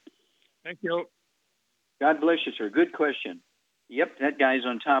 okay? Thank you. God bless you, sir. Good question. Yep, that guy's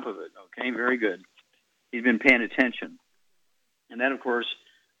on top of it, okay? Very good. He's been paying attention. And that, of course,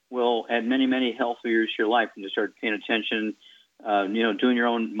 will add many, many health years to your life when you start paying attention, doing your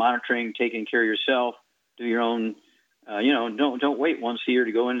own monitoring, taking care of yourself, do your own... don't wait once a year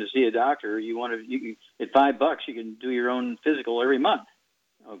to go in to see a doctor. At $5, you can do your own physical every month.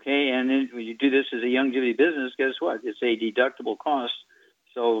 Okay, and then when you do this as a longevity business, guess what? It's a deductible cost,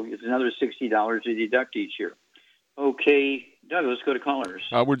 so it's another $60 to deduct each year. Okay, Doug, let's go to callers.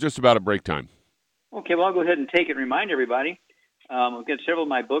 We're just about at break time. Okay, well, I'll go ahead and take it and remind everybody. I've got several of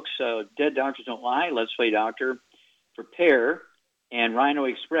my books, Dead Doctors Don't Lie, Let's Play Doctor, Prepare, and Rhino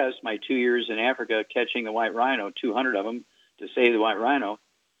Express, my 2 years in Africa catching the white rhino, 200 of them to save the white rhino,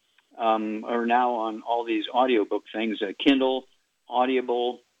 are now on all these audiobook things, Kindle,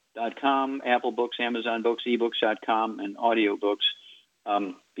 Audible.com, Apple Books, Amazon Books, ebooks.com, and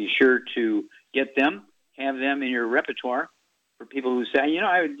audiobooks. Be sure to get them, have them in your repertoire for people who say,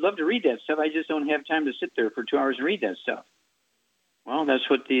 I would love to read that stuff. I just don't have time to sit there for 2 hours and read that stuff. Well, that's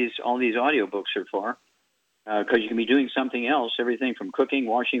what all these audiobooks are for. Because you can be doing something else, everything from cooking,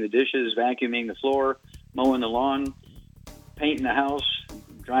 washing the dishes, vacuuming the floor, mowing the lawn, painting the house,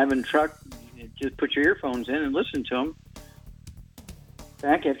 driving a truck. Just put your earphones in and listen to them.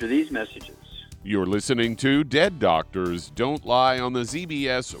 Back after these messages. You're listening to Dead Doctors Don't Lie on the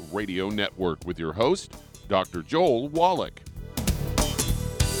ZBS Radio Network with your host, Dr. Joel Wallach.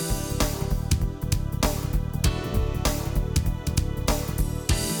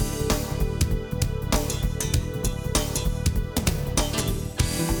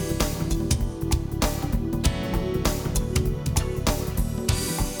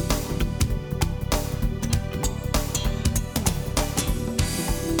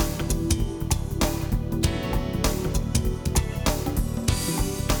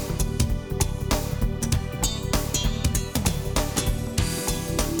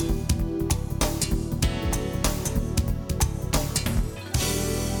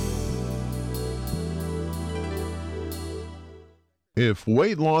 If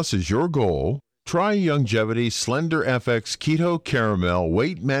weight loss is your goal, try Youngevity Slender FX Keto Caramel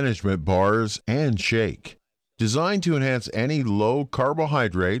Weight Management Bars and Shake. Designed to enhance any low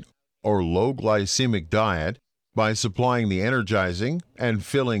carbohydrate or low glycemic diet by supplying the energizing and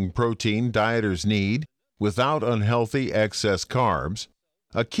filling protein dieters need without unhealthy excess carbs,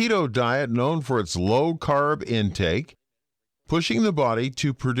 a keto diet known for its low carb intake, pushing the body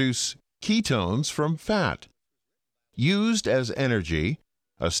to produce ketones from fat. Used as energy,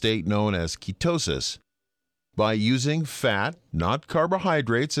 a state known as ketosis, by using fat, not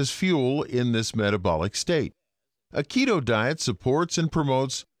carbohydrates, as fuel in this metabolic state. A keto diet supports and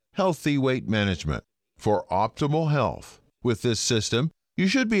promotes healthy weight management for optimal health. With this system, you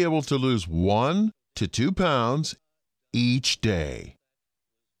should be able to lose 1 to 2 pounds each day.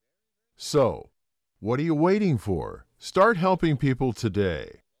 So, what are you waiting for? Start helping people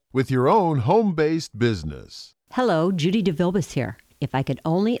today with your own home-based business. Hello, Judy DeVilbus here. If I could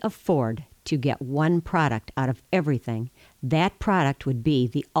only afford to get one product out of everything, that product would be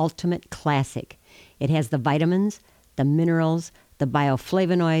the Ultimate Classic. It has the vitamins, the minerals, the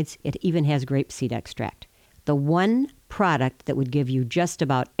bioflavonoids. It even has grapeseed extract. The one product that would give you just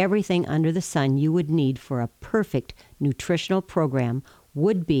about everything under the sun you would need for a perfect nutritional program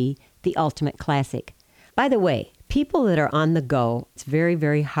would be the Ultimate Classic. By the way, people that are on the go, it's very,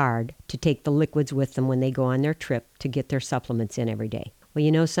 very hard to take the liquids with them when they go on their trip to get their supplements in every day. Well,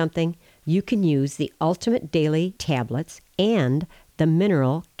 you know something? You can use the Ultimate Daily tablets and the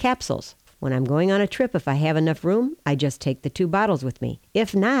mineral capsules. When I'm going on a trip, if I have enough room, I just take the 2 bottles with me.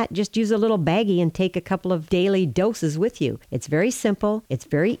 If not, just use a little baggie and take a couple of daily doses with you. It's very simple. It's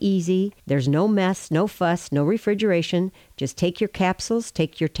very easy. There's no mess, no fuss, no refrigeration. Just take your capsules,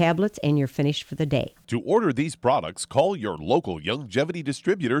 take your tablets, and you're finished for the day. To order these products, call your local Youngevity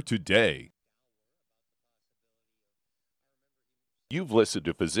distributor today. You've listened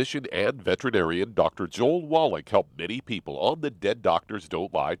to physician and veterinarian Dr. Joel Wallach help many people on the Dead Doctors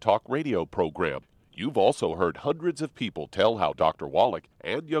Don't Lie talk radio program. You've also heard hundreds of people tell how Dr. Wallach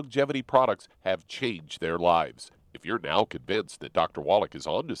and Youngevity products have changed their lives. If you're now convinced that Dr. Wallach is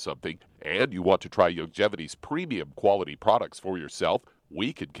onto something and you want to try Youngevity's premium quality products for yourself,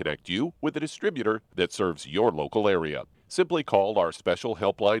 we can connect you with a distributor that serves your local area. Simply call our special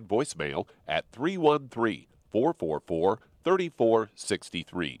helpline voicemail at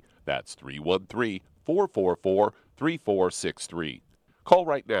 313-444-3463. That's 313-444-3463. Call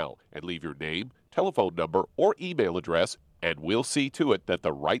right now and leave your name, telephone number, or email address, and we'll see to it that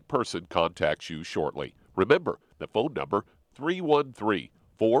the right person contacts you shortly. Remember, the phone number,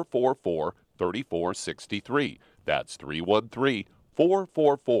 313-444-3463. That's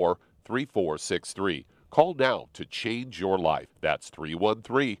 313-444-3463. Call now to change your life. That's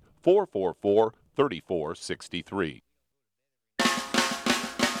 313-444-3463.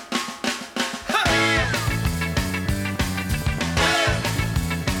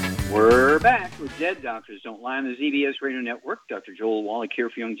 We're back with Dead Doctors Don't Lie on the ZBS Radio Network. Dr. Joel Wallach here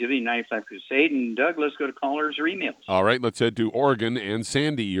for Youngevity 95 Crusade. And Doug, let's go to callers or emails. All right, let's head to Oregon. And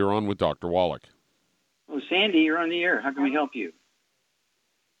Sandy, you're on with Dr. Wallach. Oh, Sandy, you're on the air. How can we help you?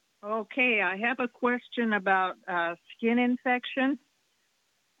 Okay, I have a question about skin infection.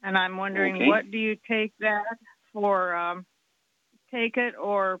 And I'm wondering, what do you take that for? Take it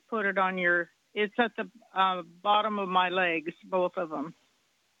or put it on your... It's at the bottom of my legs, both of them.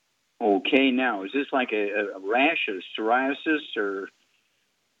 Okay, now, is this like a rash of psoriasis or?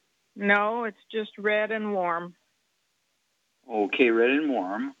 No, it's just red and warm. Okay, red and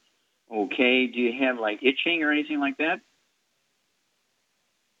warm. Okay, do you have like itching or anything like that?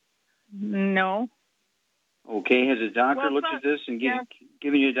 No. Okay, has a doctor looked at this and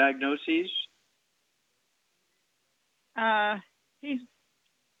given you a diagnosis?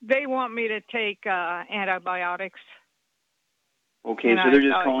 They want me to take antibiotics. Okay, so they're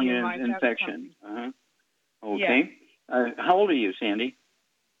just calling it an infection. Okay. Yeah. How old are you, Sandy?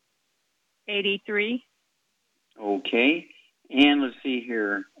 83. Okay. And let's see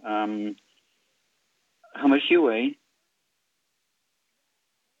here. How much do you weigh?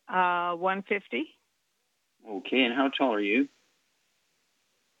 150. Okay, and how tall are you?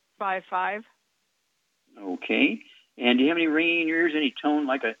 5'5". Okay. And do you have any ringing in your ears, any tone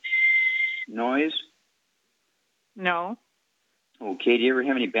like a noise? No. Okay, do you ever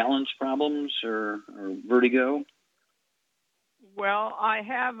have any balance problems or vertigo? Well, I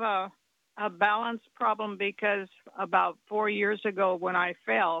have a balance problem because about 4 years ago when I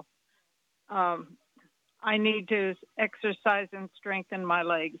fell, I need to exercise and strengthen my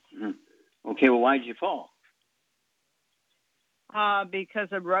legs. Mm-hmm. Okay, well, why did you fall? Because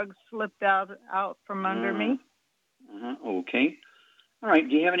a rug slipped out from under me. Okay. All right,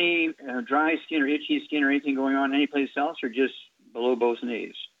 do you have any dry skin or itchy skin or anything going on anyplace else or just below both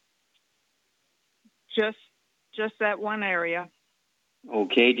knees? Just that one area.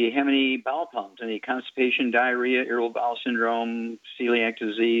 Okay. Do you have any bowel problems? Any constipation, diarrhea, irritable bowel syndrome, celiac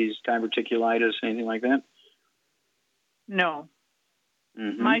disease, diverticulitis, anything like that? No.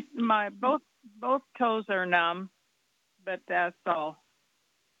 Mm-hmm. My both toes are numb, but that's all.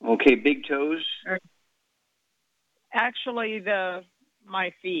 Okay. Big toes? Actually,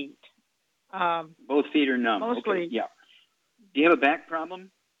 my feet. Both feet are numb. Mostly. Okay. Yeah. Do you have a back problem?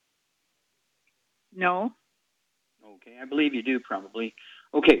 No. Okay, I believe you do probably.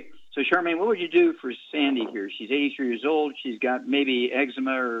 Okay, so Charmaine, what would you do for Sandy here? She's 83 years old. She's got maybe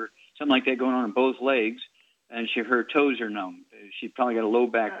eczema or something like that going on in both legs, and her toes are numb. She's probably got a low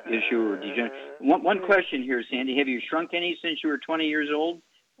back issue or degeneration. One question here, Sandy. Have you shrunk any since you were 20 years old?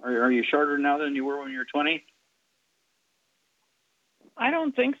 Or are you shorter now than you were when you were 20? I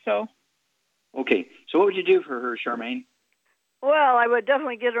don't think so. Okay. So what would you do for her, Charmaine? Well, I would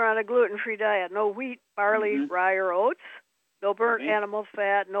definitely get her on a gluten-free diet. No wheat, barley, rye, or oats. No burnt animal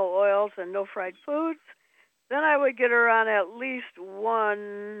fat, no oils, and no fried foods. Then I would get her on at least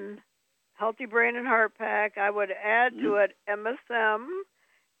one Healthy Brain and Heart Pack. I would add to it MSM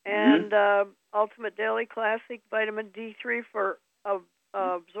and Ultimate Daily Classic Vitamin D3 for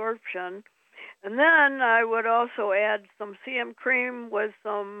absorption. And then I would also add some CM cream with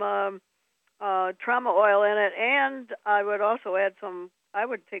some trauma oil in it, and I would also add I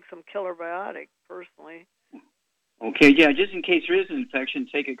would take some Killer Biotic, personally. Okay, yeah, just in case there is an infection,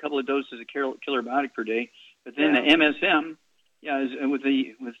 take a couple of doses of Killer Biotic per day. But then the MSM, with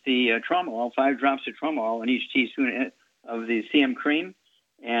the trauma oil, 5 drops of trauma oil in each teaspoon of the CM cream,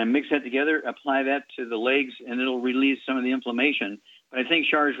 and mix that together, apply that to the legs, and it'll release some of the inflammation. But I think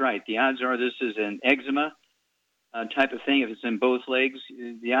Char's right. The odds are this is an eczema type of thing. If it's in both legs,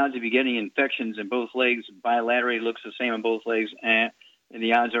 the odds of you getting infections in both legs bilaterally looks the same on both legs, and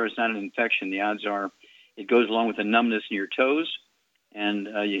the odds are it's not an infection. The odds are it goes along with the numbness in your toes, and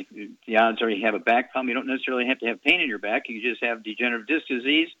the odds are you have a back problem. You don't necessarily have to have pain in your back. You just have degenerative disc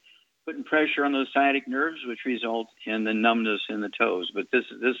disease, putting pressure on those sciatic nerves, which result in the numbness in the toes. But this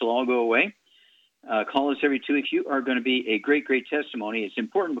will all go away. Call us every 2 weeks. You are going to be a great, great testimony. It's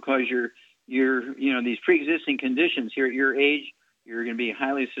important because you're these pre-existing conditions here at your age, you're going to be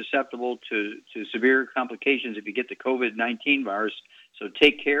highly susceptible to severe complications if you get the COVID-19 virus. So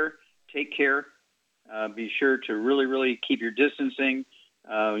take care. Be sure to really, really keep your distancing.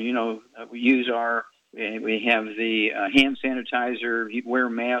 We have the hand sanitizer, wear a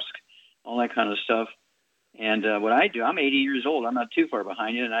mask, all that kind of stuff. And what I do, I'm 80 years old. I'm not too far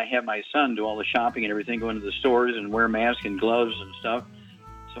behind you, and I have my son do all the shopping and everything, go into the stores and wear masks and gloves and stuff,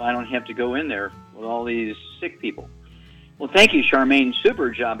 so I don't have to go in there with all these sick people. Well, thank you, Charmaine.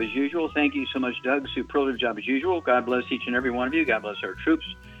 Super job as usual. Thank you so much, Doug. Superlative job as usual. God bless each and every one of you. God bless our troops.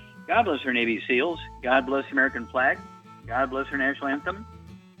 God bless our Navy SEALs. God bless the American flag. God bless our national anthem.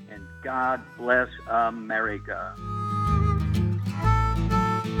 And God bless America.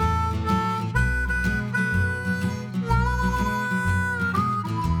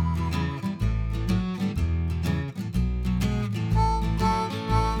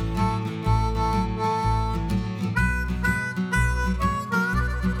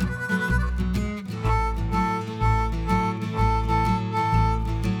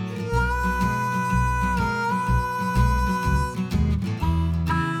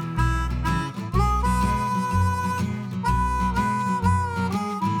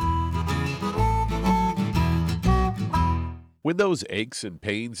 When those aches and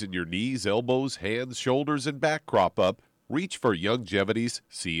pains in your knees, elbows, hands, shoulders, and back crop up, reach for Youngevity's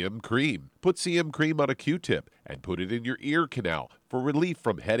CM Cream. Put CM Cream on a Q-tip and put it in your ear canal for relief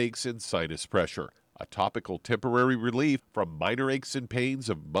from headaches and sinus pressure. A topical temporary relief from minor aches and pains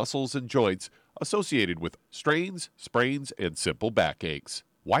of muscles and joints associated with strains, sprains, and simple backaches.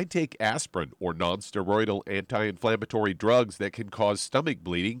 Why take aspirin or non-steroidal anti-inflammatory drugs that can cause stomach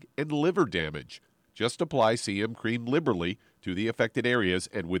bleeding and liver damage? Just apply CM Cream liberally to the affected areas,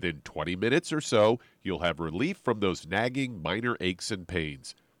 and within 20 minutes or so, you'll have relief from those nagging minor aches and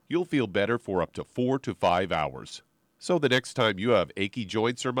pains. You'll feel better for up to 4 to 5 hours. So the next time you have achy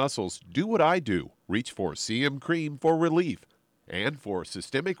joints or muscles, do what I do. Reach for CM Cream for relief. And for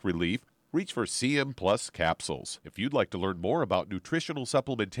systemic relief, reach for CM Plus capsules. If you'd like to learn more about nutritional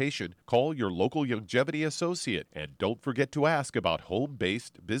supplementation, call your local Youngevity associate, and don't forget to ask about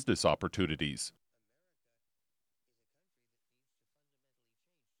home-based business opportunities.